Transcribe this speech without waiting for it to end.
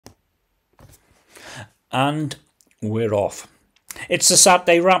and we're off. It's the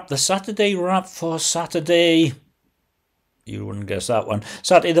Saturday wrap. The Saturday wrap for Saturday, you wouldn't guess that one,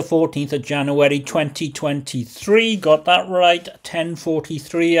 Saturday the 14th of January 2023. Got that right.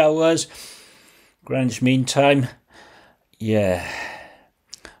 10:43 hours Greenwich Mean Time. Yeah.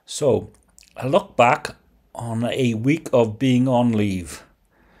 So I look back on a week of being on leave.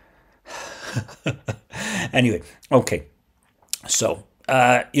 Anyway, okay. So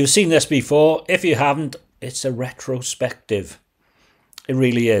you've seen this before. If you haven't, it's a retrospective. It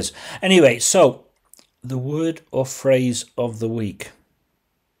really is. Anyway, so the word or phrase of the week.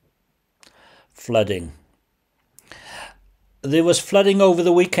 Flooding. There was flooding over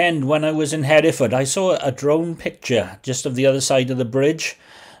the weekend when I was in Hereford. I saw a drone picture just of the other side of the bridge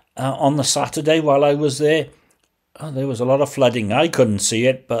on the Saturday while I was there. Oh, there was a lot of flooding. I couldn't see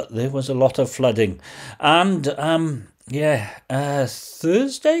it, but there was a lot of flooding. And,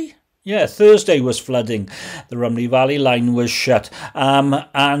 Thursday? Yeah, Thursday was flooding. The Rhymney Valley line was shut.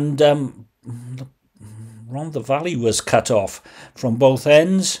 Rhondda Valley was cut off from both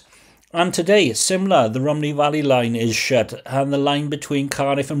ends. And today it's similar. The Rhymney Valley line is shut, and the line between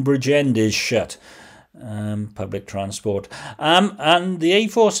Cardiff and Bridgend is shut. Public transport. And the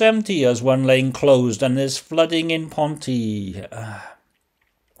A470 has one lane closed, and there's flooding in Ponty.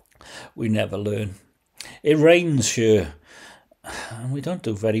 We never learn. It rains here, and we don't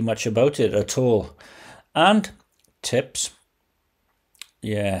do very much about it at all. And tips.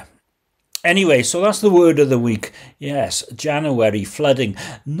 Yeah. Anyway, so that's the word of the week. Yes, January, flooding.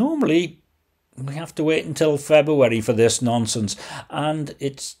 Normally, we have to wait until February for this nonsense, and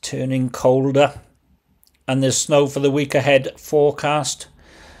it's turning colder. And there's snow for the week ahead forecast.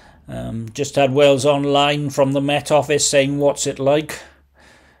 Just had Wales Online from the Met Office saying what's it like.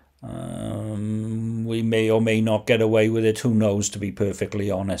 We may or may not get away with it. Who knows, to be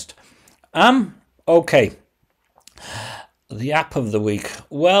perfectly honest. Okay. The app of the week.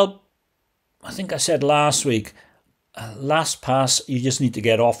 Well, I think I said last week, LastPass, you just need to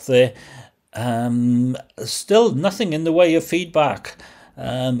get off there. Still nothing in the way of feedback.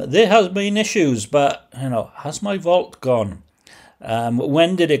 There has been issues, but, has my vault gone?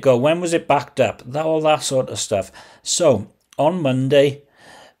 When did it go? When was it backed up? All that sort of stuff. So, on Monday,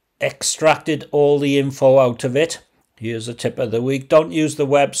 extracted all the info out of it. Here's a tip of the week. Don't use the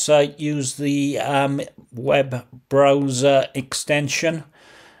website. Use the web browser extension.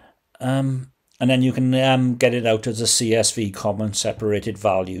 And then you can get it out as a CSV, common separated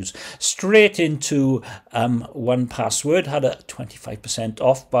values. Straight into 1Password. Had a 25%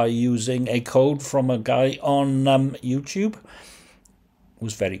 off by using a code from a guy on YouTube.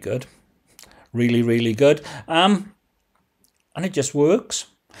 Was very good. Really, really good. And it just works.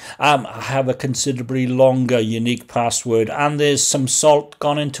 I have a considerably longer unique password, and there's some salt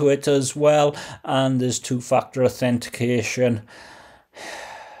gone into it as well, and there's two-factor authentication.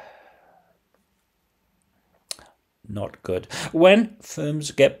 Not good. When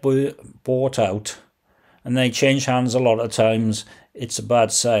firms get bought out and they change hands a lot of times, it's a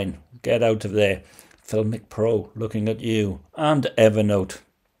bad sign. Get out of there. Filmic Pro looking at you. And Evernote.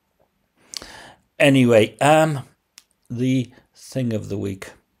 Anyway, the thing of the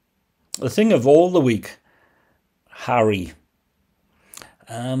week. The thing of all the week. Harry.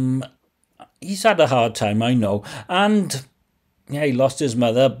 He's had a hard time, I know. And, yeah, he lost his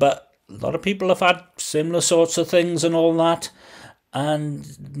mother, but a lot of people have had similar sorts of things and all that,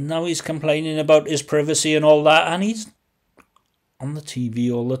 and now he's complaining about his privacy and all that, and he's on the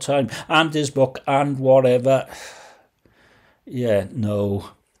TV all the time, and his book and whatever. Yeah,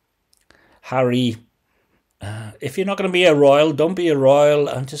 no. Harry, if you're not going to be a royal, don't be a royal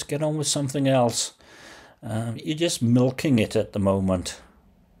and just get on with something else. You're just milking it at the moment.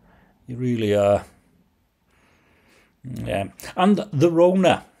 You really are. Yeah. And the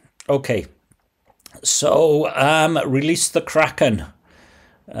Rona. Okay, so release the Kraken,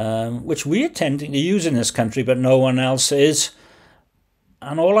 which we're tending to use in this country, but no one else is.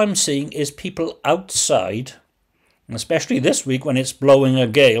 And all I'm seeing is people outside, especially this week when it's blowing a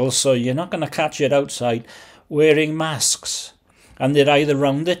gale, so you're not going to catch it outside, wearing masks. And they're either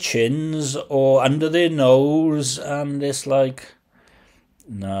round their chins or under their nose, and it's like,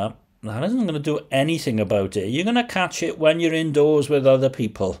 no, that isn't going to do anything about it. You're going to catch it when you're indoors with other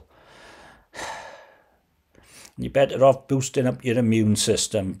people. You're better off boosting up your immune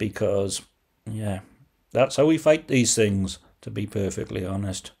system because, yeah, that's how we fight these things, to be perfectly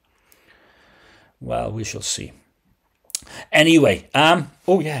honest. Well, we shall see. Anyway,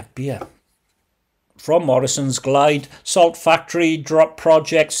 beer. From Morrison's Glide, Salt Factory, Drop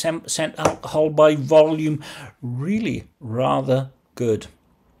Project, sent alcohol by volume. Really rather good.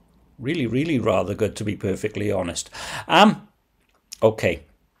 Really, really rather good, to be perfectly honest. Okay.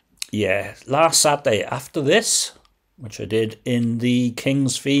 Yeah, last Saturday after this, which I did in the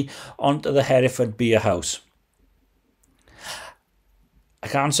King's Fee, onto the Hereford Beer House. I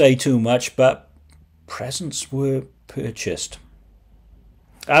can't say too much, but presents were purchased.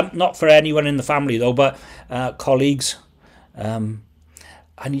 Not for anyone in the family though, but colleagues.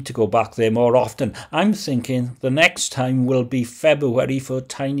 I need to go back there more often. I'm thinking the next time will be February for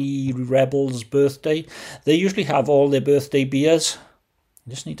Tiny Rebel's birthday. They usually have all their birthday beers. I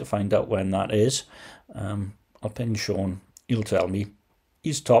just need to find out when that is. I'll ping Sean. He'll tell me.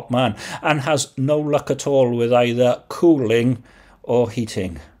 He's top man and has no luck at all with either cooling or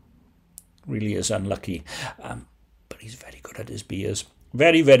heating. Really is unlucky. But he's very good at his beers.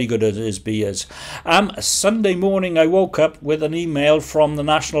 Very, very good at his beers. Sunday morning I woke up with an email from the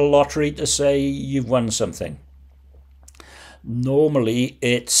National Lottery to say you've won something. Normally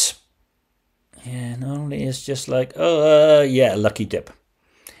it's just like, yeah, lucky dip.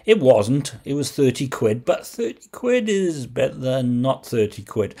 It wasn't. It was 30 quid, but 30 quid is better than not 30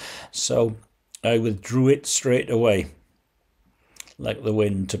 quid. So I withdrew it straight away. Like the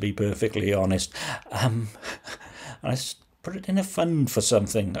wind, to be perfectly honest. I put it in a fund for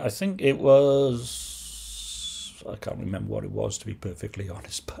something. I think it was... I can't remember what it was, to be perfectly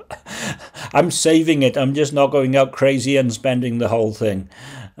honest. But I'm saving it. I'm just not going out crazy and spending the whole thing.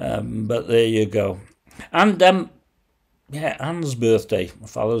 But there you go. And... yeah, Anne's birthday, my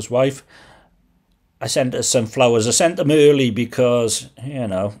father's wife. I sent her some flowers. I sent them early because,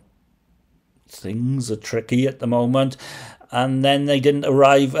 things are tricky at the moment. And then they didn't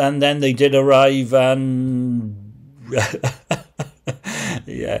arrive, and then they did arrive, and...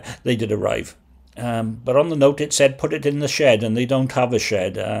 yeah, they did arrive. But on the note it said, put it in the shed, and they don't have a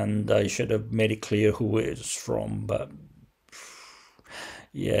shed. And I should have made it clear who it's from, but...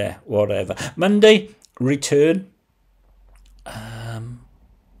 yeah, whatever. Monday, return.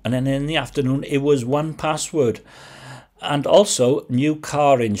 And then in the afternoon it was 1Password, and also new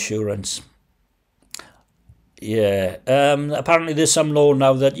car insurance. Yeah, apparently there's some law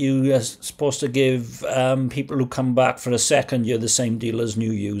now that you are supposed to give people who come back for a second year the same deal as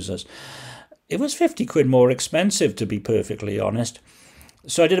new users. It was 50 quid more expensive, to be perfectly honest.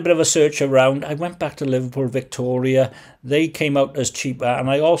 So I did a bit of a search around. I went back to Liverpool, Victoria. They came out as cheaper. And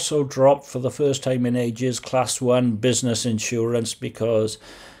I also dropped, for the first time in ages, Class 1 business insurance, because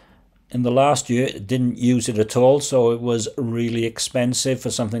in the last year I didn't use it at all. So it was really expensive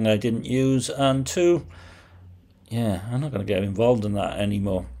for something I didn't use. And two, yeah, I'm not going to get involved in that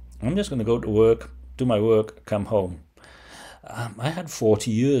anymore. I'm just going to go to work, do my work, come home. I had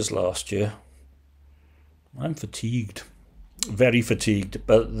 40 years last year. I'm fatigued. Very fatigued,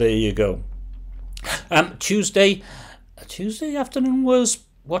 but there you go. Tuesday afternoon was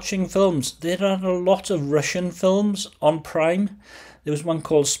watching films. There are a lot of Russian films on Prime. There was one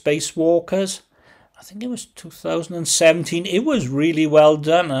called Spacewalkers. I think it was 2017. It was really well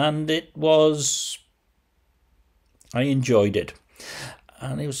done, and I enjoyed it.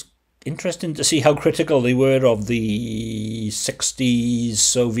 And it was interesting to see how critical they were of the 60s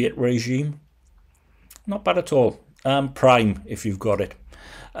Soviet regime. Not bad at all. Prime, if you've got it.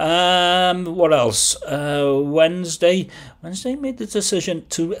 What else? Wednesday made the decision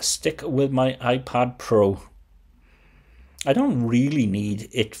to stick with my iPad Pro. I don't really need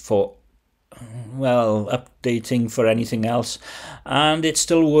it for, updating for anything else. And it's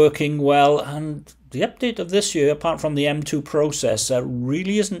still working well. And the update of this year, apart from the M2 processor,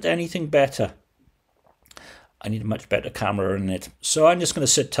 really isn't anything better. I need a much better camera in it. So I'm just going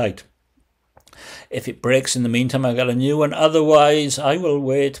to sit tight. If it breaks in the meantime, I got a new one. Otherwise, I will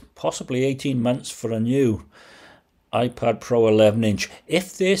wait possibly 18 months for a new iPad Pro 11-inch.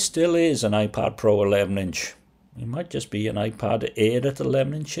 If there still is an iPad Pro 11-inch. It might just be an iPad Air at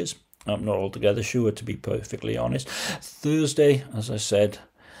 11 inches. I'm not altogether sure, to be perfectly honest. Thursday, as I said,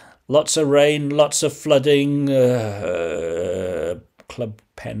 lots of rain, lots of flooding. Club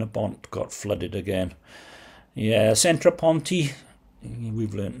Penabont got flooded again. Yeah, Centra Ponte,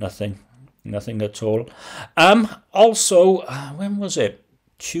 we've learnt nothing. Nothing at all. Also, when was it?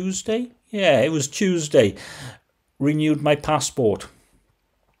 Tuesday? Yeah, it was Tuesday. Renewed my passport.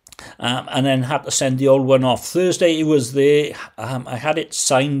 And then had to send the old one off. Thursday it was there. I had it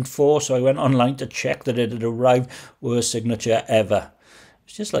signed for, so I went online to check that it had arrived. Worst signature ever.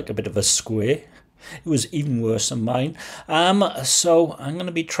 It's just like a bit of a square. It was even worse than mine. So I'm going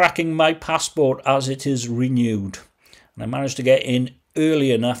to be tracking my passport as it is renewed. And I managed to get in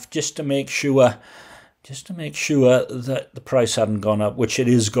early enough just to make sure that the price hadn't gone up, which it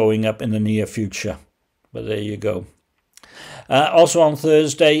is going up in the near future. But there you go. Also on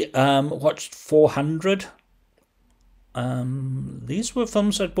Thursday, watched 400. These were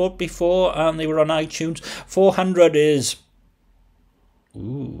films I'd bought before, and they were on iTunes. 400 is a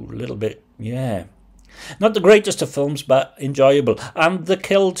little bit, yeah, not the greatest of films, but enjoyable. And The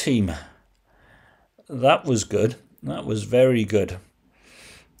Kill Team, that was good. That was very good.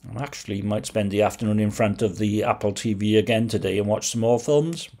 I actually might spend the afternoon in front of the Apple TV again today and watch some more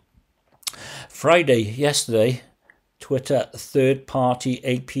films. Friday, yesterday, Twitter third-party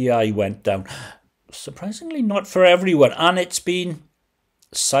API went down. Surprisingly not for everyone, and it's been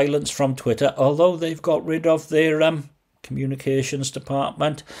silenced from Twitter, although they've got rid of their communications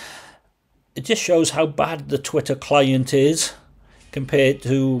department. It just shows how bad the Twitter client is compared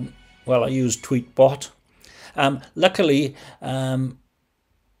to, well, I use Tweetbot. Luckily, I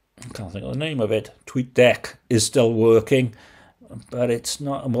can't think of the name of it. TweetDeck is still working, but it's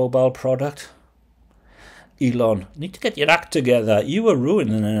not a mobile product. Elon, need to get your act together. You are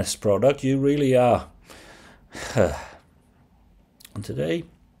ruining this product. You really are. And today,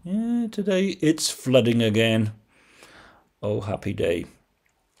 today it's flooding again. Oh, happy day.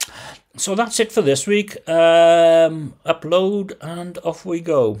 So that's it for this week. Upload and off we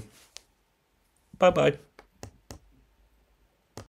go. Bye-bye.